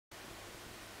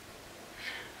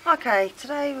Okay,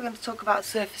 today we're going to talk about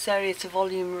surface area to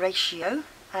volume ratio,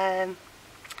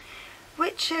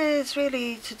 which is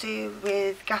really to do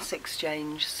with gas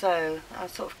exchange. So our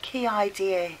sort of key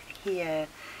idea here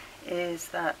is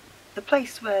that the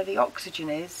place where the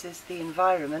oxygen is the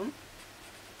environment,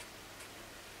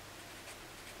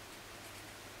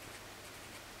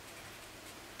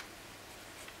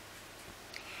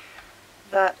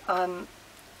 that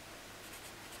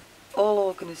all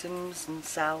organisms and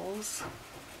cells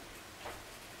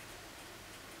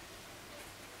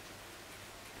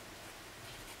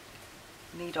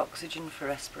need oxygen for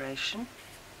respiration,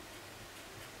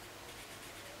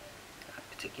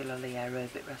 particularly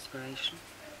aerobic respiration.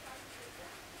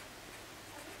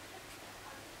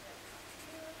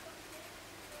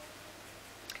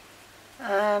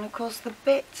 And of course the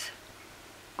bit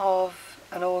of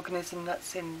an organism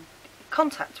that's in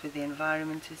contact with the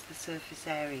environment is the surface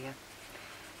area.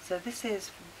 So this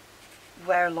is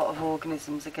where a lot of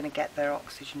organisms are going to get their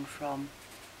oxygen from.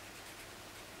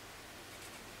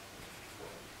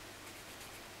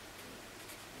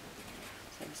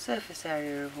 So the surface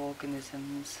area of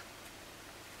organisms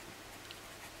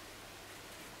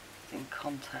is in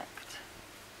contact.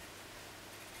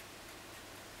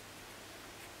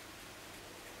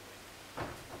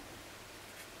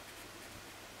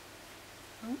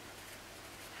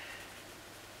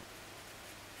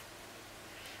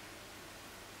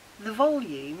 The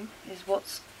volume is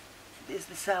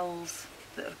the cells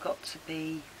that have got to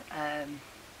be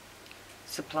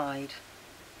supplied.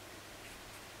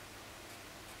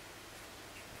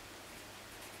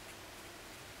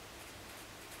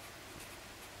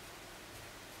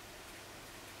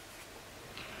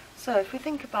 So if we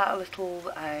think about a little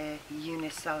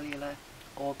unicellular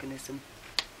organism.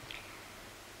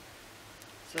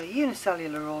 So a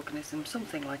unicellular organism,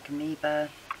 something like amoeba,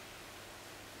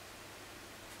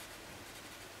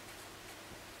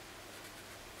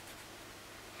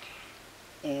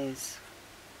 is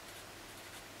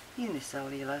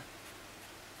unicellular,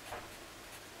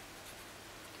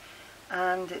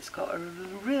 and it's got a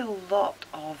real lot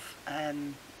of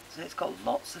so it's got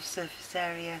lots of surface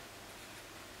area,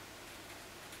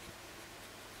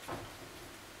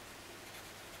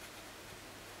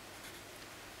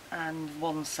 and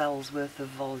one cell's worth of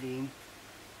volume.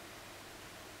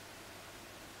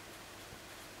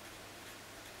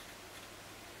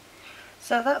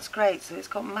 So that's great. So it's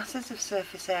got masses of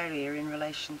surface area in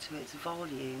relation to its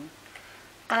volume,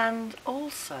 and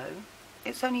also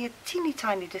it's only a teeny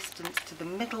tiny distance to the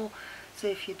middle, so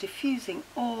if you're diffusing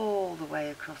all the way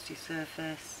across your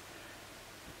surface,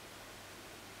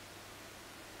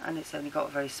 and it's only got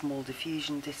a very small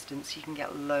diffusion distance, you can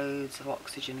get loads of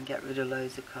oxygen and get rid of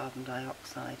loads of carbon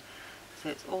dioxide. So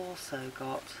it's also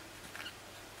got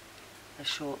a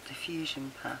short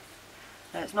diffusion path.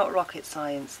 Now it's not rocket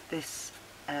science. This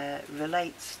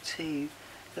relates to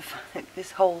the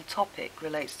this whole topic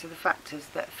relates to the factors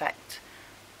that affect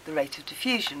the rate of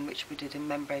diffusion, which we did in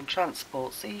membrane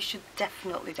transport. So you should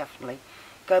definitely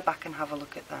go back and have a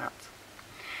look at that.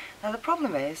 Now the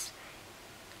problem is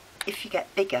if you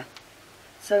get bigger.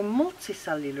 So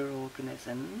multicellular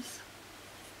organisms,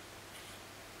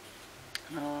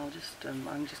 and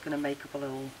I'm just going to make up a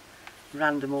little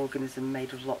random organism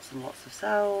made of lots and lots of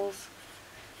cells,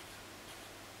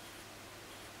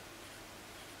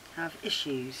 have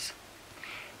issues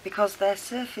because their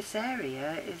surface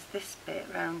area is this bit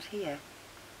round here.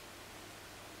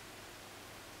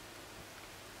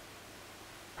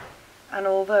 And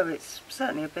although it's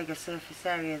certainly a bigger surface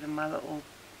area than my little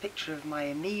picture of my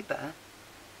amoeba,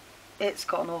 it's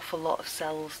got an awful lot of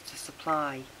cells to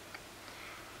supply.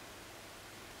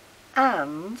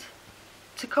 And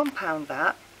to compound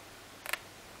that,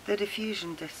 the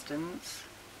diffusion distance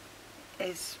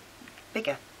is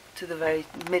bigger, to the very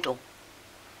middle.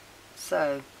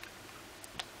 So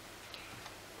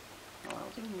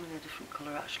I'll do them in a different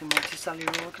colour actually,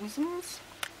 multicellular organisms.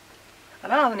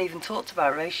 And I haven't even talked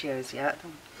about ratios yet.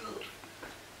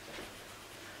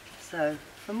 So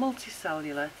for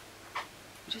multicellular,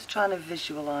 I'm just trying to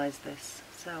visualise this.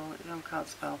 So I can't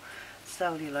spell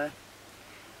cellular.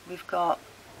 We've got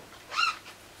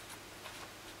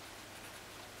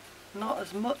not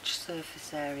as much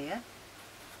surface area,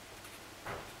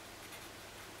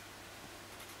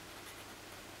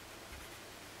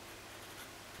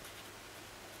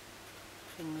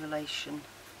 in relation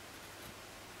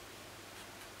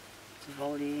to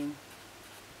volume,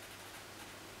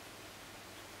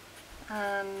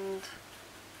 and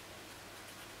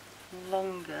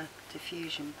longer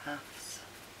diffusion paths.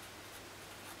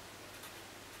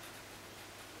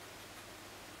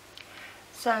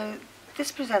 So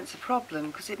this presents a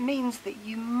problem because it means that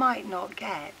you might not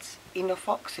get enough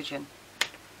oxygen.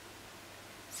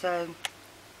 So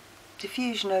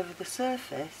diffusion over the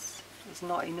surface is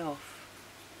not enough.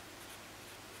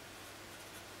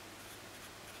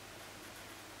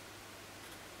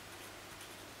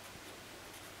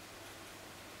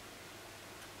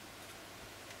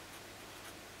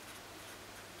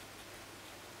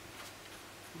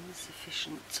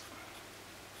 Insufficient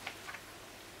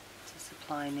to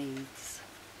supply needs.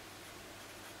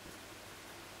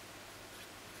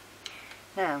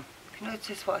 Now, you can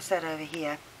notice what I said over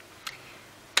here.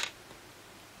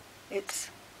 It's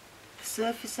the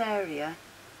surface area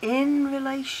in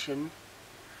relation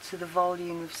to the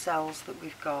volume of cells that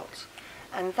we've got,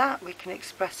 and that we can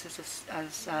express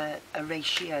as a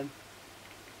ratio.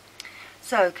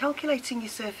 So, calculating your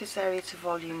surface area to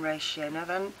volume ratio. Now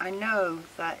then, I know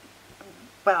that,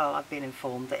 well, I've been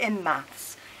informed that in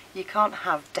maths you can't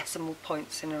have decimal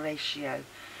points in a ratio,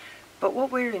 but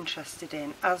what we're interested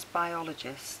in as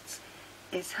biologists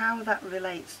is how that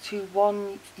relates to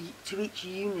each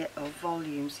unit of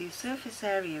volume. So your surface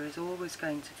area is always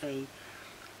going to be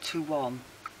to 1.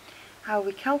 How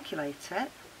we calculate it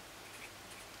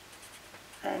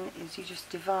then is you just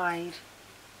divide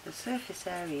the surface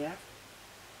area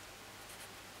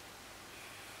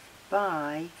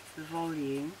by the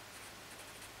volume.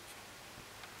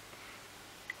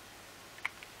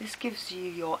 This gives you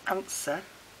your answer,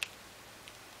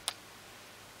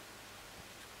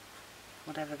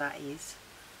 whatever that is,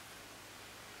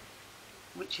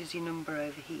 which is your number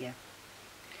over here.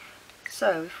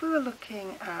 So if we were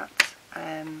looking at,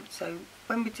 so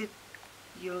when we did,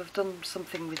 you'll have done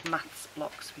something with maths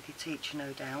blocks with your teacher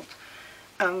no doubt,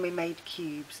 and we made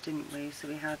cubes, didn't we? So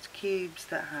we had cubes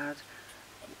that had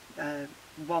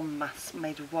one mass,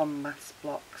 made of 1 mass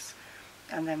blocks,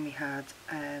 and then we had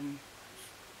I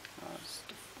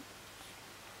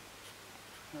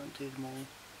won't do them all.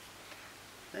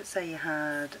 Let's say you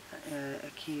had a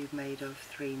cube made of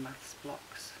 3 mass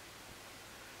blocks.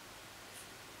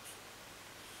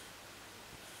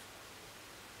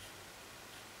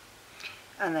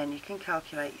 And then you can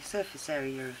calculate your surface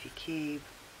area of your cube,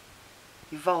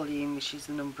 your volume, which is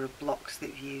the number of blocks that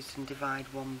you've used, and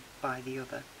divide one by the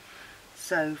other.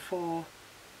 So for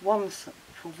one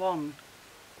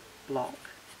block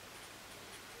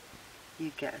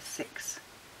you get 6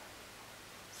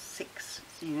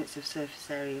 units of surface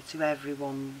area to every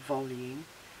one volume.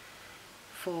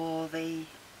 For the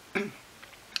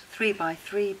 3 by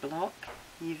 3 block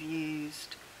you've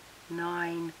used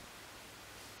 9,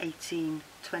 18,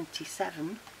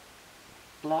 27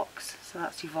 blocks, so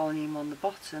that's your volume on the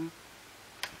bottom,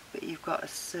 but you've got a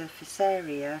surface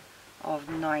area of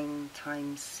 9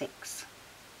 times 6,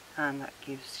 and that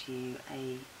gives you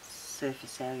a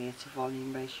surface area to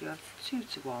volume ratio of 2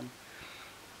 to 1.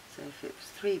 So if it was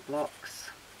 3 blocks,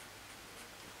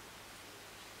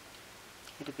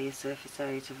 it would be a surface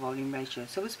area to volume ratio.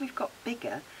 So as we've got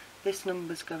bigger, this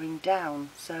number's going down.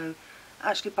 So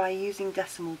actually by using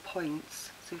decimal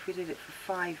points, so if we did it for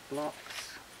 5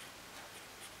 blocks,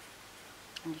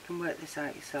 and you can work this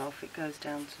out yourself, it goes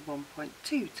down to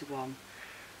 1.2 to 1.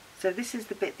 So this is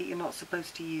the bit that you're not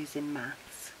supposed to use in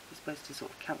maths. You're supposed to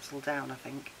sort of cancel down, I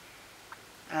think.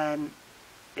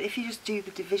 But if you just do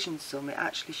the division sum, it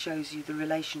actually shows you the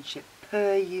relationship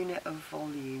per unit of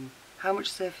volume, how much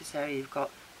surface area you've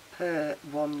got per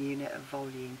 1 unit of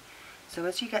volume. So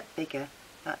as you get bigger,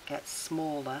 that gets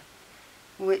smaller,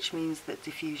 which means that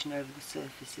diffusion over the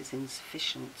surface is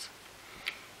insufficient.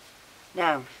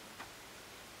 Now,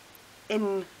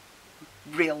 in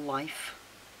real life,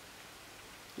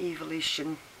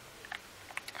 evolution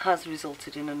has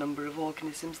resulted in a number of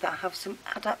organisms that have some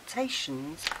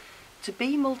adaptations to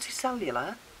be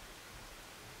multicellular,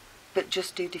 but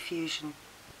just do diffusion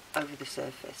over the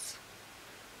surface.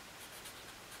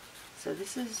 So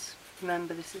this is,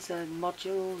 remember, this is a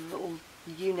module, a little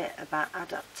unit about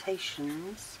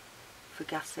adaptations for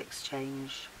gas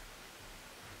exchange.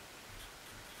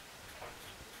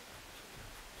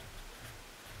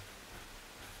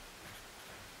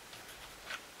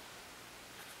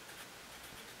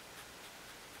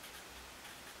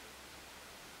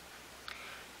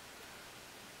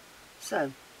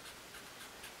 So,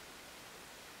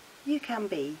 you can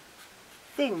be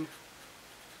thin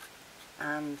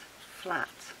and flat.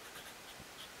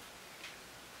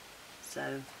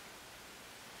 So,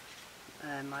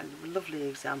 my lovely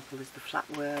example is the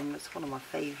flatworm. It's one of my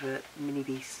favourite mini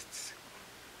beasts.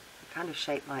 They're kind of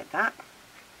shaped like that.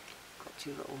 Got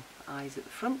 2 little eyes at the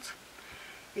front.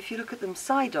 If you look at them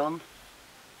side on,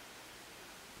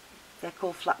 they're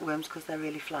called flatworms because they're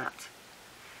really flat.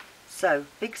 So,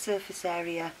 big surface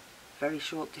area, very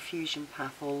short diffusion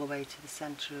path all the way to the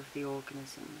centre of the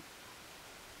organism.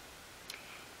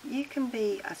 You can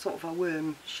be a sort of a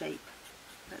worm shape,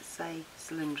 let's say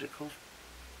cylindrical.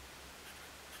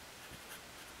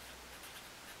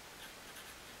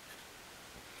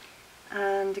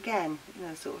 And again, you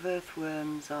know, sort of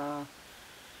earthworms are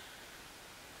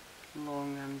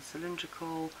long and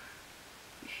cylindrical.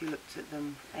 If you looked at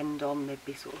them end on, they'd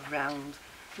be sort of round.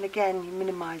 And again, you're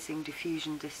minimising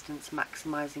diffusion distance,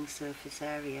 maximising surface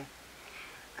area.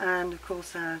 And of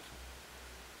course our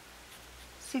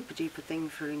super duper thing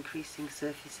for increasing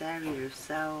surface area of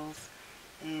cells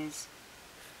is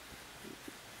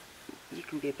you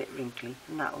can be a bit wrinkly,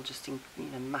 and that will just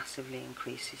massively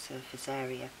increase your surface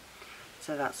area.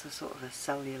 So that's a sort of a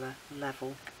cellular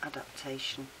level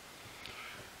adaptation.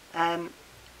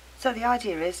 So the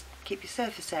idea is keep your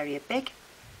surface area big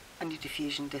and your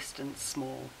diffusion distance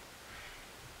small.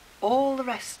 All the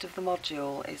rest of the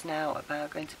module is now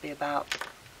going to be about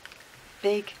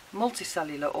big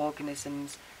multicellular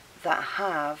organisms that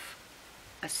have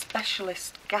a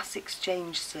specialist gas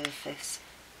exchange surface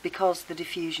because the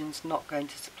diffusion's not going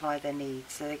to supply their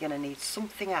needs. So they're going to need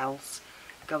something else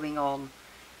going on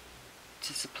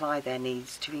to supply their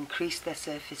needs, to increase their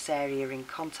surface area in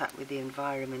contact with the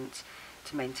environment,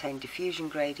 to maintain diffusion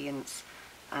gradients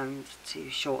and to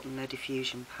shorten their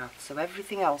diffusion path. So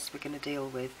everything else we're going to deal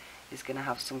with is going to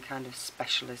have some kind of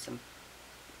specialism,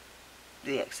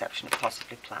 with the exception of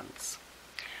possibly plants.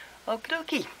 Okie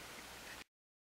dokie.